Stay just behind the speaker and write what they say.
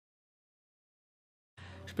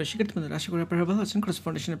প্রিয় শিক্ষার্থী বন্ধুরা, আশা করি আপনারা ভালো আছেন। ক্রস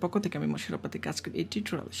ফাউন্ডেশনের পক্ষ থেকে আমি মশিউর আপনাদেরকে আজকে এই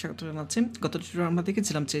টিউটোরিয়ালে স্বাগত জানাচ্ছি। গত টিউটোরিয়ালে আমরা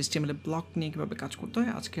দেখেছিলাম যে HTML ব্লক নিয়ে কীভাবে কাজ করতে হয়।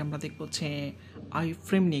 আজকে আমরা দেখব হচ্ছে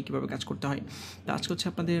iframe নিয়ে কীভাবে কাজ করতে হয়। তো আজকে হচ্ছে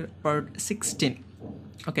আপনাদের পার্ট 16।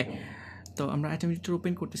 ওকে, তো আমরা আইটেম এডিটর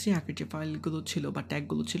ওপেন করতেছি। আগে যে ফাইলগুলো ছিল বা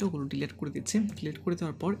ট্যাগগুলো ছিল ওগুলো ডিলিট করে দিচ্ছি। ডিলিট করে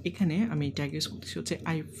দেওয়ার পর এখানে আমি ট্যাগ ইউজ করতেছি হচ্ছে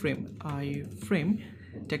iframe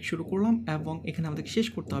ট্যাগ শুরু করলাম এবং এখানে আমাদের শেষ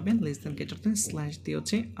করতে হবে লেস দ্যান / স্ল্যাশ দিয়ে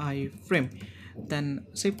হচ্ছে iframe। দেন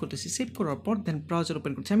সেভ করতেছি। সেভ করার পর দেন ব্রাউজার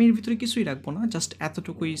ওপেন করছি। আমি এর ভিতরে কিছুই রাখবো না, জাস্ট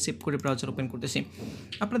এতটুকুই সেভ করে ব্রাউজার ওপেন করতেছি।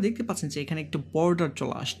 আপনারা দেখতে পাচ্ছেন যে এখানে একটু বর্ডার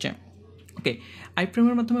চলে আসছে। ওকে,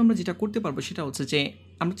 iframeর মাধ্যমে আমরা যেটা করতে পারবো সেটা হচ্ছে যে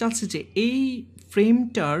আমরা চাচ্ছি যে এই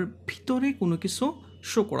ফ্রেমটার ভিতরে কোনো কিছু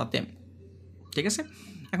শো করাতে, ঠিক আছে।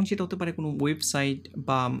 এখন সেটা হতে পারে কোনো ওয়েবসাইট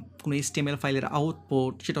বা কোনো HTML ফাইলের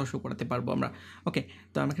আউটপুট, সেটাও শো করাতে পারবো আমরা। ওকে,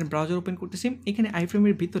 তো আমি এখানে ব্রাউজার ওপেন করতেছি। এখানে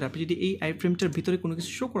iframeর ভিতরে আপনি যদি এই iframeটার ভিতরে কোনো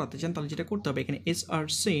কিছু শো করাতে চান তাহলে যেটা করতে হবে এখানে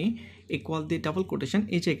src ইকুয়াল দিয়ে ডাবল কোটেশন,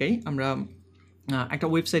 এই জায়গায় আমরা একটা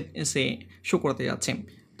ওয়েবসাইট এসে শো করাতে যাচ্ছি।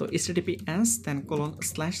 তো https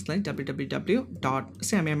 //www.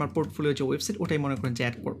 সে আমি আমার পোর্টফোলিও যে ওয়েবসাইট ওটাই মনে করেন যে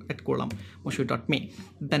অ্যাড করলাম moshiur.me।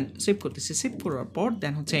 দেন সেভ করতেছি। সেভ করার পর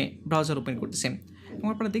দেন হচ্ছে ব্রাউজার ওপেন করতেছি এবং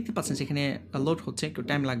আপনারা দেখতে পাচ্ছেন সেখানে লোড হচ্ছে, একটু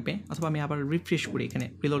টাইম লাগবে, অথবা আমি আবার রিফ্রেশ করি, এখানে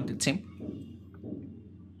রিলোড দিচ্ছি।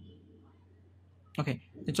 ওকে,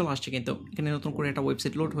 চলে আসছে, কিন্তু এখানে নতুন করে একটা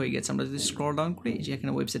ওয়েবসাইট লোড হয়ে গেছে। আমরা যদি স্ক্রল ডাউন করি যে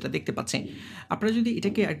এখানে ওয়েবসাইটটা দেখতে পাচ্ছি। আপনারা যদি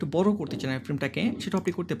এটাকে একটু বড় করতে চান iframeটাকে, সেটা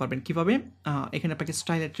আপনি করতে পারবেন কীভাবে। এখানে আপনাকে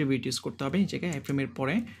স্টাইল অ্যাট্রিবিউট ইউজ করতে হবে। এই জায়গায় iframeর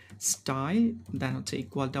পরে স্টাইল দেন হচ্ছে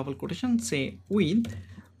equal double quotation say with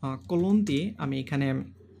colon দিয়ে আমি এখানে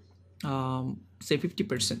সে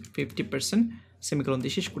 50% সেমিকোলন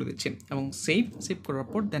দিয়ে শেষ করে দিচ্ছি এবং সেভ করার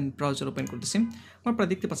পর দেন ব্রাউজার ওপেন করতেছি। আপনারা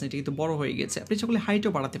দেখতে পাচ্ছেন এটা কিন্তু বড় হয়ে গেছে। আপনি সকলে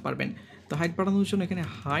হাইটও বাড়াতে পারবেন। তো হাইট বাড়ানোর জন্য এখানে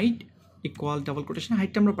হাইট ইকুয়াল ডাবল কোটেশন,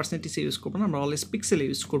 হাইটটা আমরা পার্সেন্টেজে ইউজ করবো না, আমরা অলওয়েজ পিক্সেলে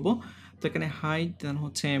ইউজ করবো। তো এখানে হাইট দেন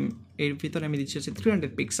হচ্ছে এর ভিতরে আমি দিচ্ছি হচ্ছে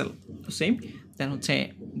 300 পিক্সেল। তো সেম দেন হচ্ছে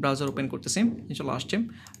ব্রাউজার ওপেন করতেছি, চলে আসছে।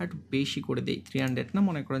 আর একটু বেশি করে দিই, 300 না,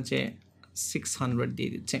 মনে করেন যে 600 দিয়ে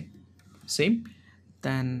দিচ্ছে। সেম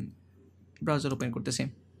দেন ব্রাউজার ওপেন করতেছি।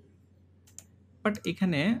 বাট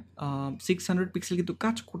এখানে 600 পিক্সেল কিন্তু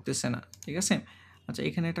কাজ করতেছে না, ঠিক আছে। আচ্ছা,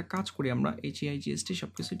 এখানে একটা কাজ করি আমরা, HEIGST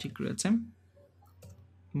সব কিছু ঠিক রয়েছে।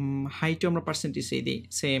 হাইটও আমরা পার্সেন্টেজেই দিই,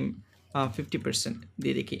 সেম 50%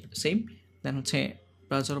 দিয়ে দেখি। সেম দেন হচ্ছে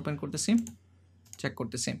ব্রাউজার ওপেন করতেছি, চেক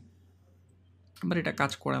করতেছি, বাট এটা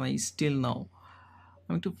কাজ করে না স্টিল নাও।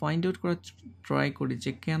 আমি একটু ফাইন্ড আউট করার ট্রাই করি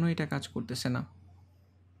যে কেন এটা কাজ করতেছে না।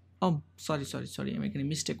 ও সরি, আমি এখানে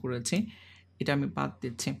মিস্টেক করেছি, এটা আমি বাদ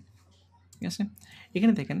দিচ্ছি, ঠিক আছে।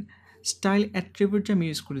 এখানে দেখেন স্টাইল অ্যাট্রিবিউটটা আমি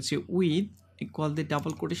ইউজ করেছি with equal the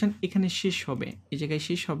double quotation, এখানে শেষ হবে, এই জায়গায়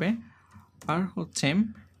শেষ হবে। আর হচ্ছে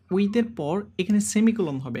উইথের পর এখানে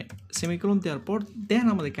সেমিকোলন হবে, সেমিকোলন দেওয়ার পর দেন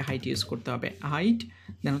আমাদেরকে হাইট ইউজ করতে হবে। হাইট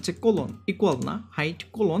দেন হচ্ছে কোলন, ইকুয়াল না, হাইট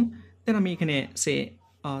কোলন, দেন আমি এখানে সে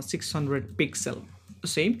 600 পিক্সেল।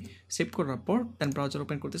 সেভ করার পর দেন ব্রাউজার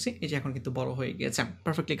ওপেন করতেছি। এই যে এখন কিন্তু বড় হয়ে গিয়েছে,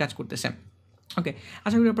 পারফেক্টলি কাজ করতেছে। ওকে,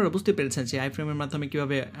 আশা করি আপনারা বুঝতে পেরেছেন যে iframeর মাধ্যমে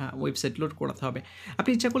কীভাবে ওয়েবসাইট লোড করাতে হবে।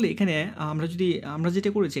 আপনি ইচ্ছা করলে এখানে আমরা যেটা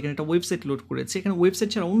করেছি, এখানে একটা ওয়েবসাইট লোড করেছি, এখানে ওয়েবসাইট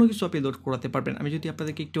ছাড়া অন্য কিছু আপনি লোড করাতে পারবেন। আমি যদি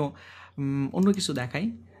আপনাদেরকে একটু অন্য কিছু দেখাই,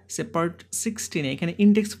 সে পার্ট 16 এখানে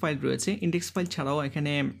ইন্ডেক্স ফাইল রয়েছে। ইন্ডেক্স ফাইল ছাড়াও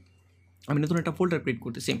এখানে আমি নতুন একটা ফোল্ডার ক্রিয়েট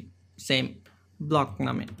করতেছি সেম ব্লগ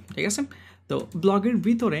নামে, ঠিক আছে। তো ব্লগের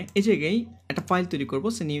ভিতরে এই জায়গায় একটা ফাইল তৈরি করবো,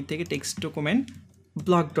 সে নিউ থেকে টেক্সট ডকুমেন্ট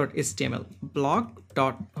blog.html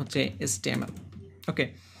blog.html। ওকে,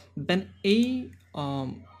 দেন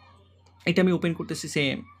এটা আমি ওপেন করতেছি সে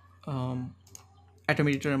আইটেম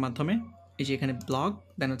এডিটরের মাধ্যমে। এই যে এখানে ব্লগ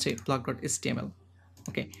দেন হচ্ছে blog.html।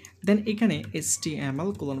 ওকে, দেন এখানে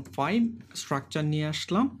HTML5 স্ট্রাকচার নিয়ে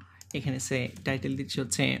আসলাম, এখানে সে টাইটেল দিচ্ছি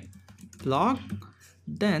হচ্ছে ব্লগ,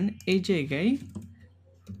 দেন এই জায়গায়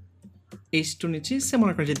H2 নিচ্ছি, সে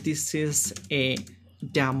মনে করেন যে this is a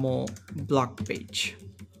demo blog page,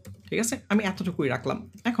 ঠিক আছে। আমি এতটুকুই রাখলাম।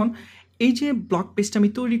 এখন এই যে ব্লগ পেজটা আমি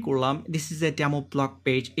তৈরি করলাম, this is a demo blog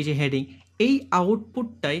page, এই যে হেডিং, এই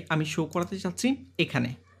আউটপুটটাই আমি শো করাতে চাচ্ছি এখানে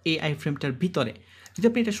এই iframeটার ভিতরে। যদি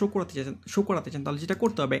আপনি এটা শো করাতে চান তাহলে যেটা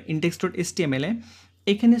করতে হবে index.html এ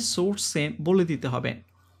এখানে সোর্সে বলে দিতে হবে।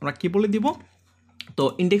 আমরা কি বলে দিব, তো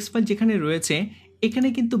ইন্ডেক্স ফাইল যেখানে রয়েছে এখানে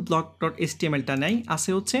কিন্তু blog.htmlটা নেই, আছে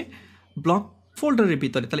হচ্ছে ব্লগ ফোল্ডারের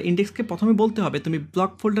ভিতরে। তাহলে ইন্ডেক্সকে প্রথমে বলতে হবে তুমি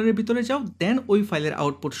ব্লগ ফোল্ডারের ভিতরে যাও, দেন ওই ফাইলের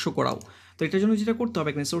আউটপুট শো করাও। তো এটার জন্য যেটা করতে হবে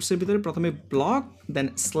এখানে সোর্সের ভিতরে প্রথমে ব্লগ দেন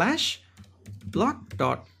স্ল্যাশ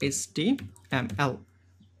blog.html,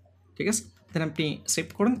 ঠিক আছে। দেন আপনি সেভ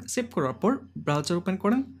করেন, সেভ করার পর ব্রাউজার ওপেন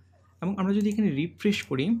করেন এবং আমরা যদি এখানে রিফ্রেশ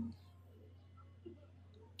করি,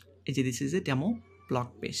 এই যে this is a demo blog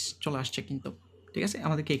page চলে আসছে কিন্তু, ঠিক আছে,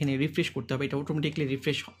 আমাদেরকে এখানে রিফ্রেশ করতে হবে, এটা অটোমেটিকলি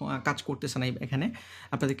রিফ্রেশ কাজ করতেছে না এখানে।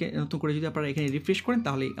 আপনাদেরকে নতুন করে যদি আপনারা এখানে রিফ্রেশ করেন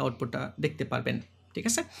তাহলে এই আউটপুটটা দেখতে পারবেন। ঠিক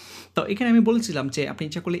আছে, তো এখানে আমি বলেছিলাম যে আপনি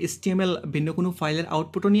ইচ্ছা করলে HTML ভিন্ন কোনো ফাইলের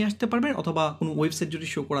আউটপুটও নিয়ে আসতে পারবেন, অথবা কোনো ওয়েবসাইট যদি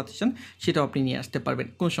শো করাতে চান সেটাও আপনি নিয়ে আসতে পারবেন,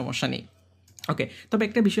 কোনো সমস্যা নেই। ওকে, তবে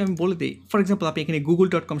একটা বিষয় আমি বলে দিই, ফর এক্সাম্পল আপনি এখানে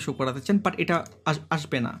google.com শো করাতে চান, বাট এটা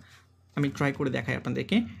আসবে না। আমি ট্রাই করে দেখাই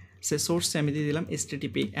আপনাদেরকে। সে সোর্সে আমি দিয়ে দিলাম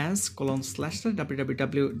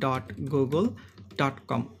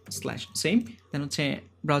https://www.google.com/ সেম, দেন হচ্ছে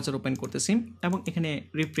ব্রাউজার ওপেন করতেছি এবং এখানে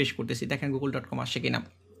রিফ্রেশ করতেছি, দেখেন google.com আসছে কিনা।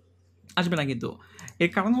 আসবে না কিন্তু, এর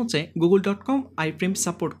কারণ হচ্ছে google.com আইফ্রেম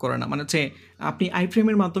সাপোর্ট করে না, মানে হচ্ছে আপনি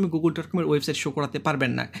আইফ্রেমের মাধ্যমে google.com-এর ওয়েবসাইট শো করাতে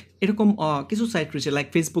পারবেন না। এরকম কিছু সাইট রয়েছে লাইক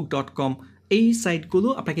facebook.com, এই সাইটগুলো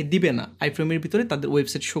আপনাকে দিবে না আইফ্রেমের ভিতরে তাদের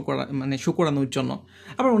ওয়েবসাইট শো করা, মানে শো করানোর জন্য।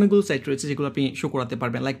 আবার অনেকগুলো সাইট রয়েছে যেগুলো আপনি শো করাতে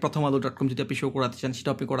পারবেন, লাইক প্রথমআলো.com যদি আপনি শো করাতে চান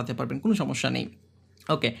সেটাও আপনি করাতে পারবেন, কোনো সমস্যা নেই।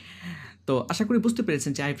 ওকে, তো আশা করি বুঝতে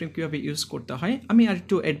পেরেছেন যে আইফ্রেম কীভাবে ইউজ করতে হয়। আমি আর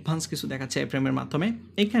একটু অ্যাডভান্স কিছু দেখাচ্ছি আইফ্রেমের মাধ্যমে।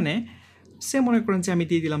 এখানে সে মনে করেন যে আমি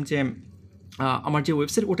দিয়ে দিলাম যে আমার যে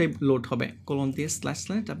ওয়েবসাইট ওটাই লোড হবে, কোলন দিয়ে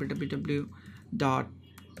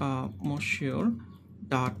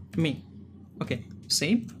www.moshiur.me। ওকে,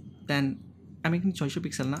 সেম, দেন আমি এখানে 600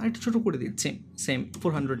 পিক্সেল না, একটু ছোটো করে দিচ্ছি, সেম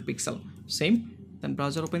 400 পিক্সেল, সেম, দেন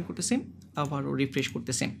ব্রাউজার ওপেন করতেছি, আবারও রিফ্রেশ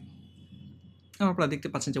করতেছি। আপনারা দেখতে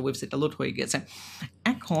পাচ্ছেন যে ওয়েবসাইটটা লোড হয়ে গেছে।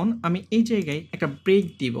 এখন আমি এই জায়গায় একটা ব্রেক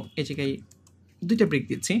দিব, এই জায়গায় 2টা ব্রেক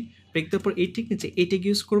দিচ্ছি। ব্রেক দেওয়ার পর এই ঠিক নিচে এই ট্যাগ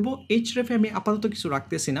ইউজ করবো। href-এ আমি আপাতত কিছু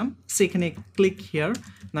রাখতেছি না, সেখানে ক্লিক হিয়ার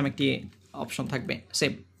নামে একটি অপশন থাকবে,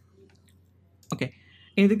 সেভ। ওকে,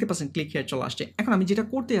 এই দেখতে পাচ্ছেন ক্লিক হিয়ার চলে আসছে। এখন আমি যেটা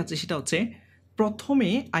করতে যাচ্ছি সেটা হচ্ছে প্রথমে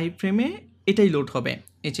আইফ্রেমে এটাই লোড হবে,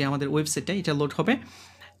 এই যে আমাদের ওয়েবসাইটটা এটা লোড হবে।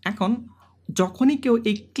 এখন যখনই কেউ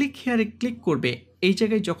এই ক্লিক হেয়ারে ক্লিক করবে, এই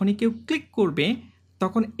জায়গায় যখনই কেউ ক্লিক করবে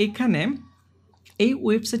তখন এখানে এই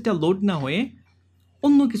ওয়েবসাইটটা লোড না হয়ে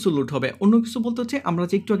অন্য কিছু লোড হবে। অন্য কিছু বলতে হচ্ছে আমরা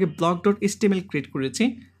যে একটু আগে blog.html ক্রিয়েট করেছি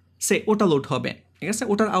সে ওটা লোড হবে, ঠিক আছে,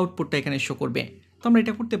 ওটার আউটপুটটা এখানে শো করবে। তো আমরা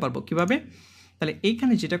এটা করতে পারবো কীভাবে? তাহলে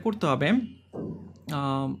এইখানে যেটা করতে হবে,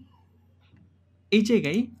 এই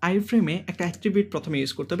জায়গায় আইফ্রেমে একটা অ্যাট্রিবিউট প্রথমে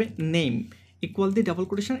ইউজ করতে হবে, নেম ইকুয়াল দি ডাবল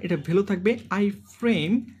কোটেশন, এটা ভ্যালু থাকবে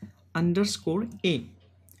iframe_a।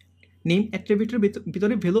 নেম অ্যাট্রিবিউটের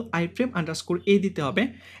ভিতরে ভ্যালু iframe_a দিতে হবে।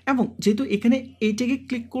 এবং যেহেতু এখানে এই ট্যাগে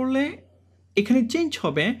ক্লিক করলে এখানে চেঞ্জ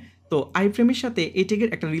হবে, তো আইফ্রেমের সাথে এই ট্যাগের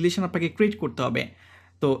একটা রিলেশন আপনাকে ক্রিয়েট করতে হবে।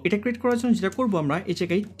 তো এটা ক্রিয়েট করার জন্য যেটা করবো আমরা এই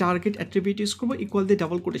জায়গায় টার্গেট অ্যাট্রিবিউট ইউজ করবো ইকুয়াল দি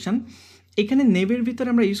ডাবল কোটেশন। এখানে নেমের ভিতরে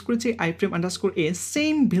আমরা ইউজ করেছি iframe_a,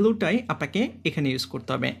 সেম ভ্যালুটাই আপনাকে এখানে ইউজ করতে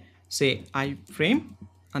হবে, সে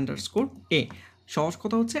iframe_a। সহজ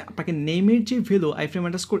কথা হচ্ছে আপনাকে নেমের যে ভ্যালু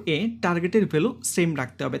iframe_a, টার্গেটের ভ্যালু সেম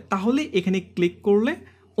রাখতে হবে, তাহলে এখানে ক্লিক করলে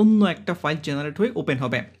অন্য একটা ফাইল জেনারেট হয়ে ওপেন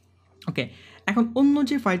হবে। ওকে, এখন অন্য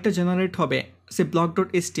যে ফাইলটা জেনারেট হবে সে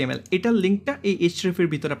blog.html, এটার লিঙ্কটা এই href-এর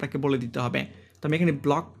ভিতরে আপনাকে বলে দিতে হবে। তো আমি এখানে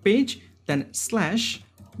ব্লগ পেজ দেন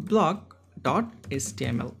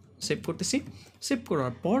 /blog.html সেভ করতেছি। সেভ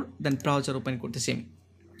করার পর দেন ব্রাউজার ওপেন করতেছি।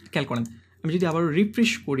 খেয়াল করেন আমি যদি আবার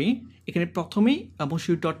রিফ্রেশ করি, এখানে প্রথমেই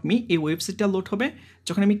moshiur.me এই ওয়েবসাইটটা লোড হবে।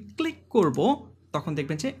 যখন আমি ক্লিক করব তখন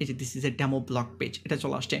দেখবেন যে এই যে this is a demo blog page, এটা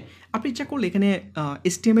চলে আসছে। আপনি ইচ্ছা করলে এখানে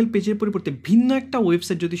HTML পেজের পরিবর্তে ভিন্ন একটা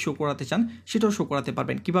ওয়েবসাইট যদি শো করাতে চান সেটাও শো করাতে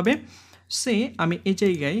পারবেন। কীভাবে? সে আমি এই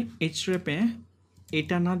জায়গায় href-এ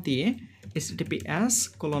এটা না দিয়ে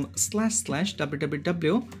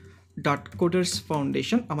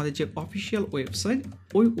https://www.codersfoundation আমাদের যে অফিসিয়াল ওয়েবসাইট,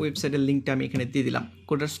 ওই ওয়েবসাইটের লিঙ্কটা আমি এখানে দিয়ে দিলাম,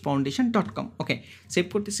 codersfoundation.com। ওকে, সেভ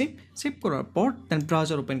করতেছি। সেভ করার পর দেন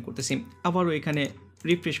ব্রাউজার ওপেন করতেছি, আবারও এখানে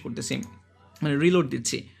রিফ্রেশ করতেছি, মানে রিলোড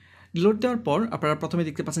দিচ্ছি। রিলোড দেওয়ার পর আপনারা প্রথমে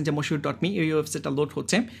দেখতে পাচ্ছেন যে moshiur.me এই ওয়েবসাইটটা লোড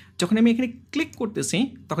হচ্ছে। যখন আমি এখানে ক্লিক করতেছি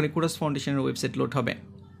তখন এই কোডার্স ফাউন্ডেশনের ওয়েবসাইট লোড হবে,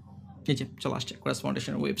 এই যে চলে আসছে কোডার্স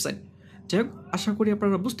ফাউন্ডেশনের ওয়েবসাইট। যাই হোক, আশা করি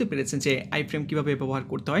আপনারা বুঝতে পেরেছেন যে আইফ্রেম কীভাবে ব্যবহার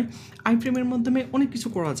করতে হয়। আইফ্রেমের মাধ্যমে অনেক কিছু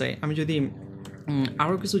করা যায়। আমি যদি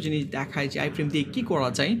আরও কিছু জিনিস দেখাই যে আইফ্রেম দিয়ে কী করা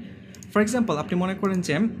যায়, ফর এক্সাম্পল আপনি মনে করেন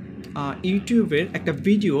যে ইউটিউবের একটা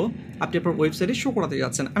ভিডিও আপনি আপনার ওয়েবসাইটে শো করাতে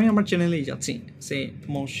যাচ্ছেন। আমি আমার চ্যানেলেই যাচ্ছি, সে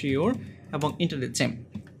Moshiur এবং ইন্টার দিচ্ছি।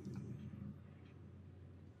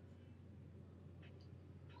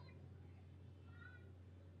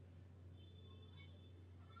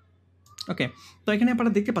 ওকে, তো এখানে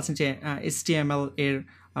আপনারা দেখতে পাচ্ছেন যে HTML এর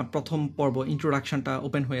প্রথম পর্ব ইন্ট্রোডাকশনটা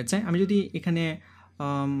ওপেন হয়েছে। আমি যদি এখানে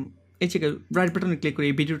এই জায়গায় রাইট বাটনে ক্লিক করি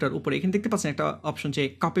এই ভিডিওটার উপরে, এখানে দেখতে পাচ্ছেন একটা অপশন যে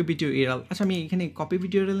কপি ভিডিও URL। আচ্ছা, আমি এখানে কপি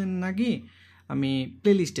ভিডিও URL না গিয়ে আমি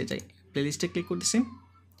প্লেলিস্টে যাই, প্লেলিস্টে ক্লিক করতেছি।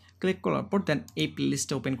 ক্লিক করার পর দেন এই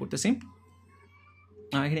প্লেলিস্টটা ওপেন করতেছি।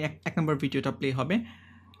 এখানে 1 নম্বর ভিডিওটা প্লে হবে।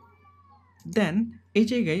 দেন এই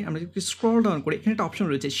জায়গায় আমরা যদি স্ক্রল ডাউন করি এখানে একটা অপশন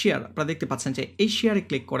রয়েছে শেয়ার, আপনারা দেখতে পাচ্ছেন যে এই শেয়ারে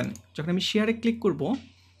ক্লিক করেন। যখন আমি শেয়ারে ক্লিক করব,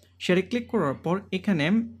 শেয়ারে ক্লিক করার পর এখানে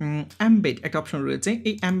অ্যাম্বেড একটা অপশন রয়েছে,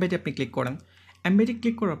 এই অ্যাম্বেডে আপনি ক্লিক করেন। অ্যাম্বেডে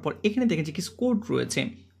ক্লিক করার পর এখানে দেখেন যে কিছু কোড রয়েছে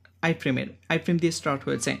আইফ্রেম দিয়ে স্টার্ট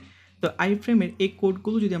হয়েছে। তো আইফ্রেমের এই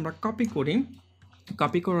কোডগুলো যদি আমরা কপি করি,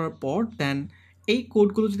 কপি করার পর দেন এই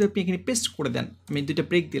কোডগুলো যদি আপনি এখানে পেস্ট করে দেন, আমি দুইটা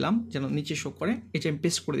ব্রেক দিলাম যেন নিচে শো করে, এটা আমি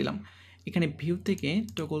পেস্ট করে দিলাম। এখানে ভিউ থেকে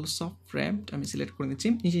টগল সফট র্যাপড আমি সিলেক্ট করে নিচ্ছি,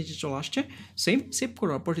 নিচে নিচে চলে আসছে। সেভ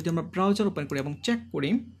করার পর যদি আমরা ব্রাউজার ওপেন করি এবং চেক করি,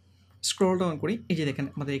 স্ক্রল ডাউন করি, এই যে দেখেন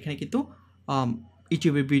আমাদের এখানে কিন্তু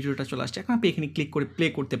ইউটিউবের ভিডিওটা চলে আসছে। এখন আপনি এখানে ক্লিক করে প্লে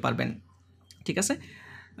করতে পারবেন, ঠিক আছে।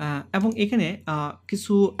 এবং এখানে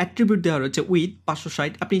কিছু অ্যাট্রিবিউট দেওয়া রয়েছে উইথ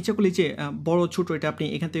 560। আপনি ইচ্ছা করলে যে বড় ছোট এটা আপনি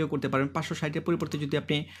এখান থেকেও করতে পারেন। 560-এর পরিবর্তে যদি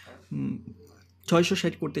আপনি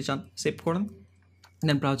 660 করতে চান, সেভ করেন,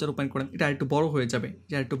 দেন ব্রাউজার ওপেন করেন, এটা আরেকটু বড় হয়ে যাবে,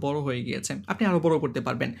 যে আরেকটু বড় হয়ে গিয়েছে, আপনি আরও বড় করতে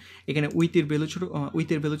পারবেন। এখানে উইথের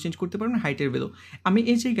ভ্যালু চেঞ্জ করতে পারবেন, হাইটের ভ্যালু। আমি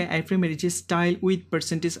এই জায়গায় আইফ্রেমের যে style with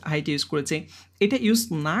percentage height use করেছি, এটা ইউজ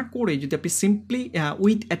না করে যদি আপনি সিম্পলি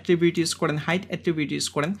উইথ অ্যাট্রিবিউট ইউজ করেন, হাইট অ্যাট্রিবিউট ইউজ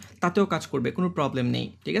করেন, তাতেও কাজ করবে, কোনো প্রবলেম নেই,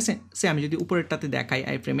 ঠিক আছে। আমি যদি উপরেরটাতে দেখাই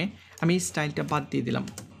আইফ্রেমে, আমি এই স্টাইলটা বাদ দিয়ে দিলাম,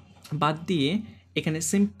 বাদ দিয়ে এখানে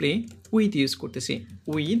সিম্পলি উইথ ইউজ করতেছি,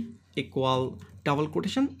 উইথ ইকুয়াল ডাবল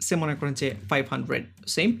কোটেশন, সে মনে করেন যে 500,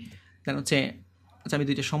 সেম। দেন হচ্ছে আচ্ছা আমি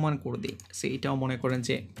দুইটা সমান করে দিই, এটাও মনে করেন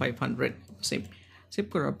যে 500, সেভ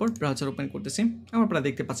করার পর ব্রাউজার ওপেন করতেছি, আপনারা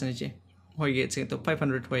দেখতে পাচ্ছেন যে হয়ে গিয়েছে, তো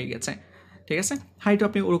 500 হয়ে গেছে, ঠিক আছে। হাইটও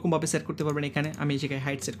আপনি ওরকমভাবে সেট করতে পারবেন। এখানে আমি এই জায়গায়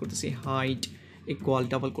হাইট সেট করতেছি, হাইট ইকুয়াল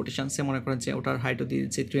ডাবল কোটেশন, সে মনে করেন যে ওটার হাইটও দিয়ে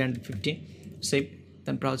দিচ্ছে 350, সেভ।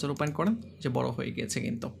 দেন ব্রাউজার ওপেন করেন, যে বড় হয়ে গিয়েছে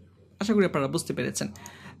কিন্তু। আশা করি আপনারা বুঝতে পেরেছেন।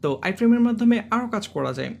 তো আইফ্রেমের মাধ্যমে আরও কাজ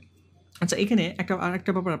করা যায়। আচ্ছা এখানে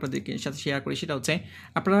আরেকটা ব্যাপার আপনাদেরকে সাথে শেয়ার করি, সেটা হচ্ছে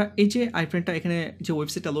আপনারা এই যে আইফ্রেমটা এখানে যে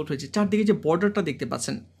ওয়েবসাইটটা লোড হয়েছে, চারদিকে যে বর্ডারটা দেখতে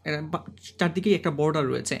পাচ্ছেন, চারদিকেই একটা বর্ডার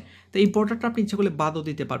রয়েছে। তো এই বর্ডারটা আপনি ইচ্ছা করলে বাদও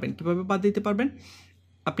দিতে পারবেন। কীভাবে বাদ দিতে পারবেন?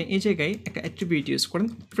 আপনি এই জায়গায় একটা অ্যাট্রিবিউট ইউজ করেন,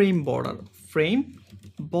 frame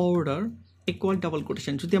border equal double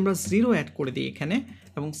quotation, যদি আমরা 0 অ্যাড করে দিই এখানে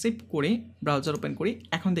এবং সেভ করে ব্রাউজার ওপেন করি,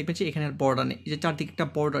 এখন দেখবেন যে এখানে আর বর্ডার নেই। যে চারদিকে একটা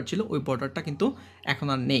বর্ডার ছিল, ওই বর্ডারটা কিন্তু এখন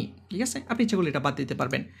আর নেই, ঠিক আছে। আপনি ইচ্ছা করলে এটা বাদ দিতে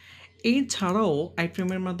পারবেন। এছাড়াও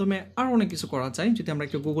আইফ্রেমের মাধ্যমে আরও অনেক কিছু করা যায়। যদি আমরা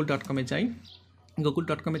একটু google.com-এ যাই,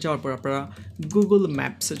 google.com-এ যাওয়ার পর আপনারা গুগল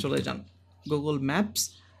ম্যাপসে চলে যান, গুগল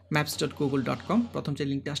maps.google.com, প্রথম যে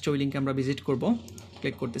লিঙ্কটা আসছে ওই লিঙ্কে আমরা ভিজিট করব।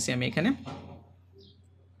 ক্লিক করতেছি আমি এখানে,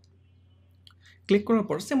 ক্লিক করার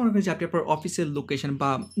পর সে মনে করেন যে আপনি আপনার অফিসের লোকেশন বা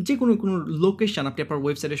যে কোনো লোকেশন আপনি আপনার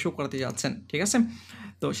ওয়েবসাইটে শো করাতে যাচ্ছেন, ঠিক আছে।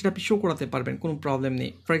 তো সেটা আপনি শো করাতে পারবেন, কোনো প্রবলেম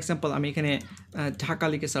নেই। ফর এক্সাম্পল আমি এখানে ঢাকা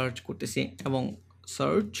লিখে সার্চ করতেছি এবং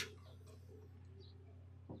সার্চ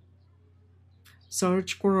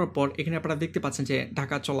করার পর এখানে আপনারা দেখতে পাচ্ছেন যে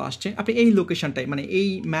ঢাকা চলে আসছে। আপনি এই লোকেশনটাই, মানে এই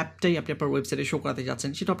ম্যাপটাই আপনি আপনার ওয়েবসাইটে শো করাতে যাচ্ছেন,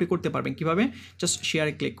 সেটা আপনি করতে পারবেন। কীভাবে? জাস্ট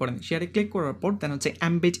শেয়ারে ক্লিক করেন, শেয়ারে ক্লিক করার পর দেন হচ্ছে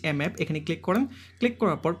অ্যাম্বেড ম্যাপ, এখানে ক্লিক করেন। ক্লিক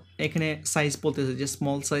করার পর এখানে সাইজ বলতেছে যে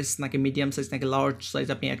স্মল সাইজ নাকি মিডিয়াম সাইজ নাকি লার্জ সাইজ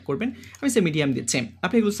আপনি অ্যাড করবেন। আমি সে মিডিয়াম দিচ্ছি।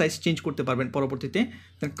 আপনি এগুলো সাইজ চেঞ্জ করতে পারবেন পরবর্তীতে।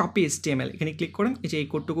 দেন কপি HTML, এখানে ক্লিক করেন, এই যে এই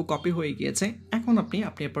কোডটুকু কপি হয়ে গিয়েছে। এখন আপনি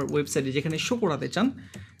আপনার ওয়েবসাইটে যেখানে শো করাতে চান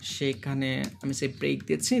সেখানে আমি সেই ব্রেক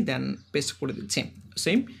দিচ্ছি, দেন পেস্ট করে দিচ্ছি,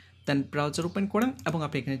 সেম। দেন ব্রাউজার ওপেন করেন এবং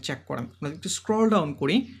আপনি এখানে চেক করেন। আমরা একটু স্ক্রল ডাউন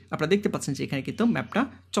করি, আপনারা দেখতে পাচ্ছেন যে এখানে কিন্তু ম্যাপটা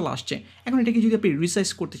চলে আসছে। এখন এটাকে যদি আপনি রিসাইজ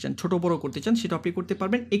করতে চান, ছোটো বড়ো করতে চান, সেটা আপনি করতে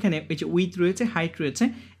পারবেন। এখানে এই যে উইথ রয়েছে, হাইট রয়েছে,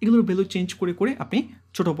 এগুলোর ভ্যালু চেঞ্জ করে করে আপনি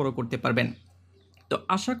ছোটো বড়ো করতে পারবেন। তো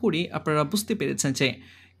আশা করি আপনারা বুঝতে পেরেছেন যে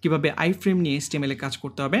কীভাবে আইফ্রেম নিয়ে HTML-এ কাজ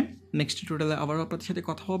করতে হবে। নেক্সট টিউটোরিয়ালে আবারও আপনাদের সাথে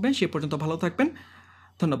কথা হবে, সে পর্যন্ত ভালো থাকবেন,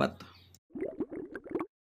 ধন্যবাদ।